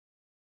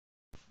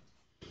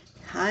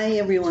Hi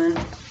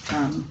everyone.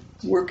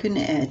 Working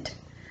at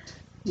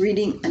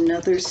reading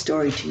another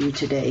story to you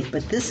today,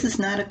 but this is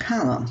not a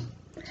column.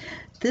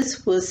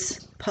 This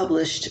was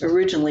published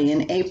originally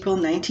in April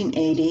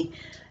 1980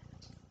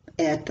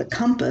 at The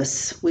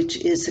Compass, which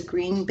is a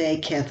Green Bay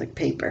Catholic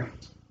paper.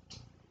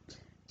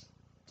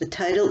 The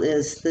title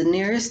is "The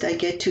Nearest I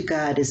Get to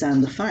God is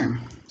on the Farm."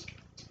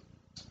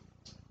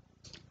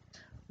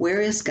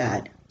 Where is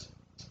God?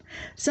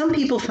 Some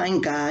people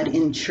find God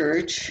in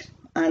church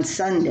on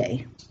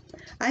Sunday.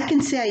 I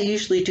can say I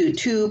usually do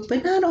too,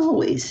 but not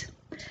always.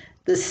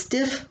 The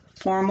stiff,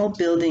 formal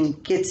building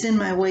gets in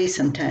my way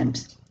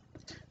sometimes.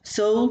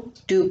 So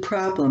do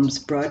problems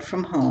brought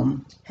from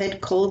home,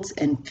 head colds,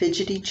 and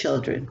fidgety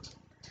children.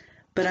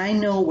 But I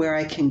know where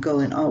I can go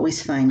and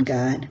always find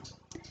God.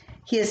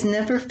 He has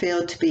never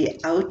failed to be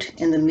out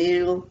in the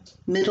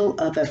middle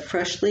of a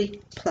freshly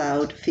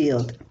plowed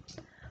field,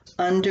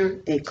 under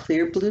a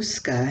clear blue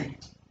sky,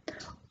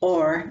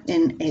 or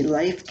in a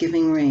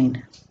life-giving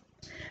rain.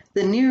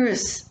 The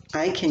nearest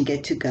I can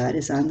get to God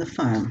is on the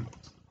farm.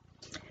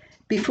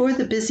 Before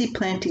the busy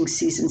planting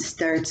season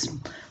starts,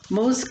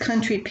 most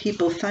country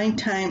people find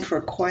time for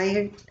a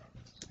quiet,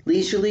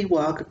 leisurely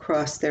walk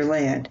across their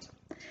land.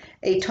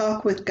 A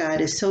talk with God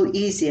is so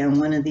easy on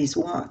one of these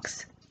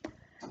walks.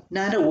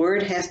 Not a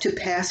word has to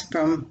pass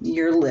from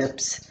your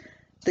lips.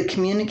 The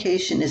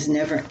communication is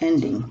never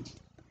ending.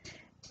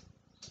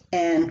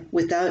 And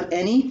without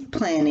any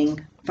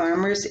planning,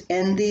 farmers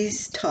end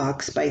these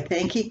talks by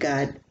thanking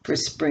God for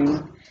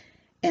spring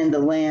and the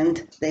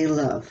land they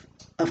love.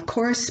 Of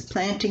course,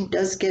 planting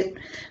does get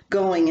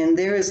going and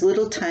there is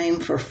little time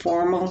for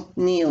formal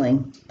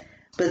kneeling,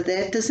 but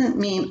that doesn't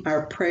mean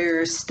our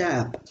prayers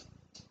stop.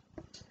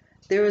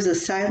 There is a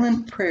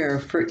silent prayer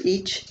for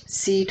each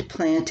seed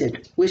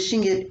planted,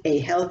 wishing it a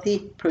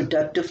healthy,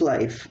 productive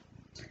life.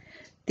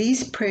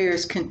 These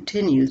prayers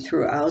continue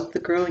throughout the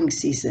growing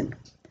season.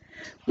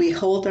 We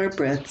hold our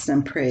breaths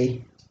and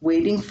pray,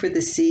 waiting for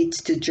the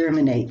seeds to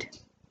germinate.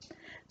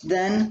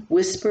 Then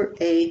whisper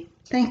a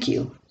thank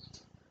you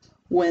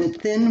when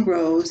thin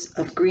rows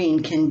of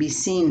green can be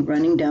seen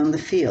running down the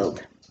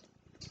field.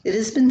 It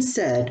has been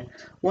said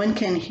one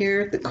can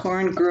hear the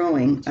corn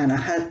growing on a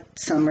hot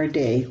summer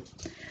day,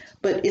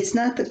 but it's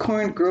not the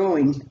corn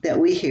growing that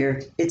we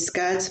hear, it's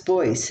God's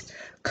voice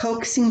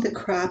coaxing the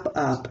crop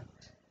up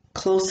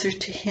closer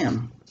to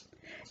Him.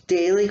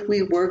 Daily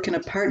we work in a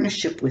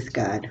partnership with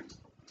God,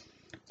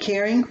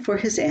 caring for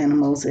His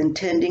animals and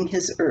tending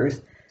His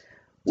earth.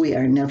 We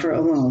are never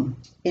alone.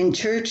 In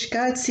church,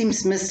 God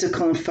seems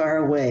mystical and far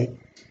away.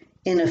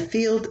 In a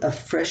field of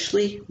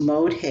freshly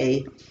mowed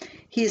hay,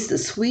 He is the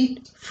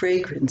sweet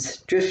fragrance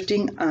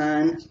drifting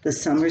on the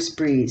summer's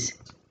breeze.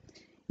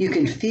 You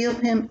can feel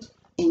Him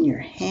in your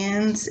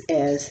hands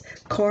as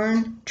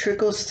corn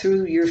trickles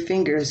through your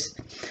fingers,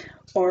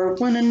 or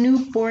when a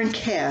newborn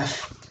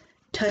calf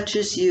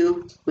touches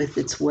you with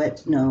its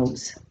wet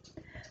nose.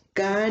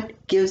 God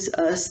gives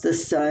us the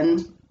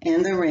sun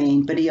and the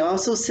rain, but He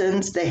also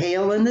sends the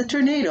hail and the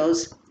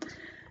tornadoes.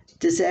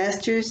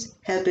 Disasters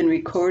have been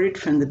recorded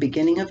from the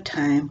beginning of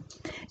time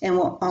and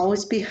will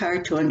always be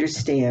hard to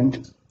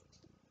understand,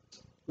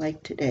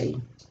 like today.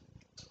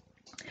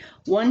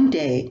 One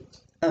day,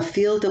 a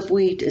field of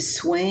wheat is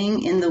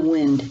swaying in the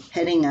wind,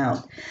 heading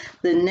out.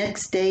 The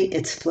next day,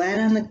 it's flat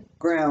on the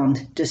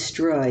ground,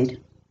 destroyed.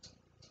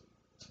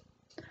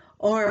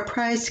 Or a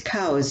prized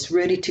cow is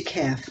ready to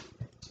calf.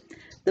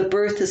 The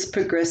birth is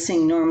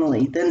progressing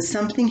normally. Then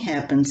something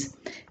happens,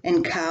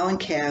 and cow and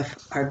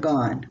calf are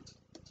gone.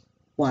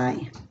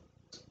 Why?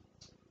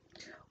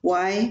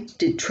 Why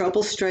did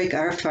trouble strike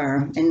our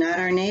farm and not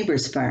our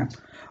neighbor's farm?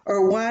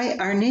 Or why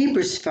our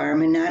neighbor's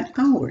farm and not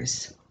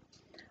ours?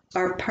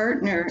 Our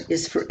partner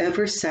is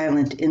forever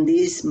silent in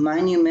these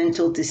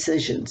monumental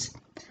decisions.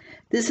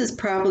 This is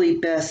probably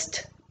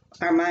best.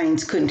 Our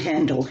minds couldn't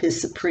handle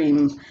His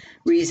supreme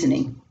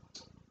reasoning.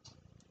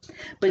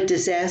 But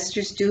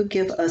disasters do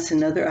give us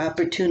another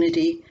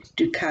opportunity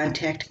to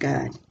contact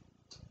God.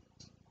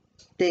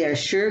 They are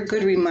sure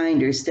good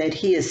reminders that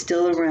He is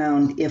still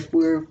around if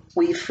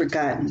we've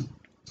forgotten,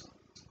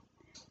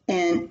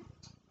 and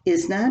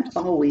is not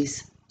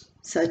always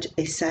such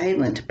a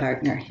silent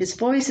partner. His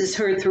voice is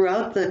heard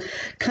throughout the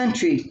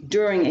country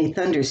during a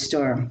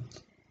thunderstorm.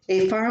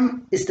 A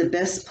farm is the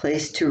best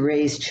place to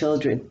raise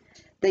children.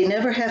 They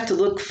never have to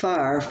look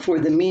far for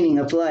the meaning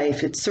of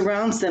life. It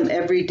surrounds them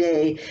every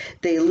day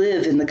they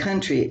live in the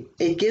country.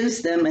 It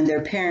gives them and their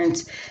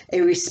parents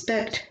a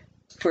respect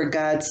for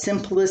God's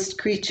simplest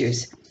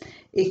creatures.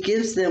 It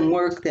gives them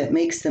work that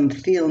makes them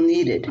feel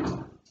needed.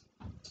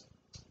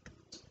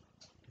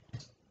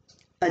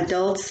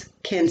 Adults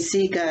can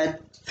see God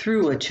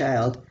through a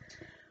child.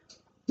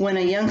 When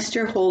a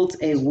youngster holds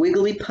a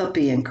wiggly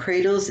puppy and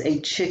cradles a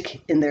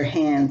chick in their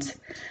hands,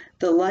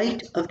 the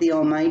light of the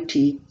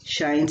Almighty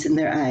shines in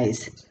their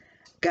eyes.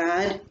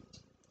 God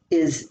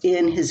is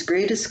in His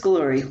greatest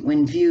glory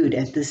when viewed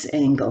at this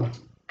angle.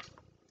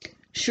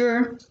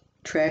 Sure,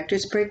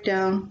 tractors break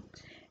down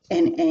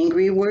and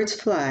angry words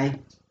fly,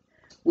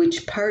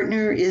 Which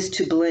partner is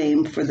to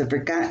blame for the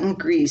forgotten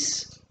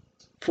grease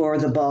for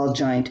the ball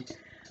joint?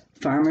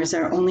 Farmers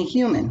are only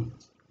human.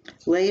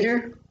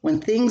 Later, when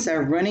things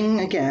are running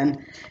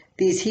again,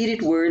 these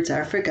heated words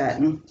are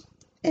forgotten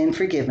and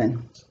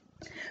forgiven.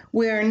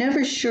 We are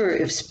never sure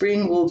if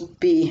spring will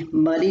be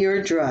muddy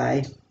or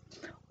dry,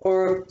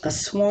 or a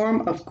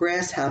swarm of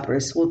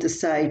grasshoppers will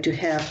decide to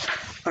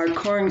have our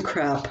corn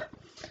crop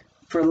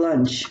for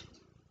lunch.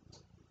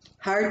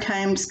 Hard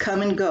times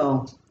come and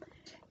go,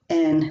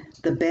 and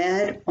the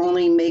bad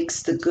only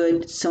makes the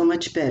good so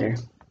much better.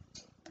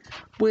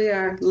 We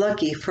are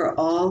lucky for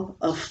all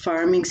of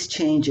farming's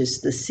changes,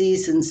 the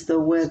seasons, the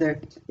weather.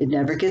 It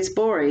never gets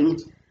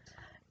boring.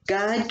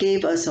 God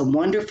gave us a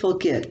wonderful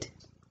gift.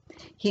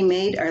 He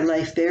made our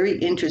life very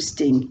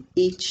interesting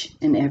each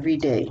and every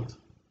day.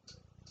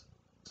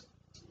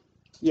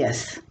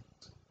 Yes,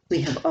 we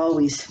have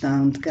always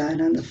found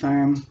God on the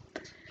farm.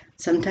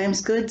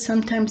 Sometimes good,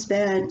 sometimes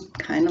bad,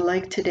 kind of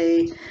like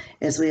today,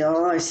 as we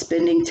all are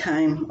spending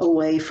time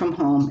away from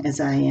home, as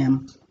I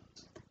am.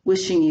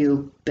 Wishing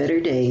you better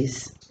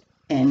days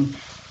and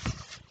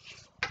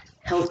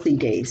healthy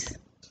days.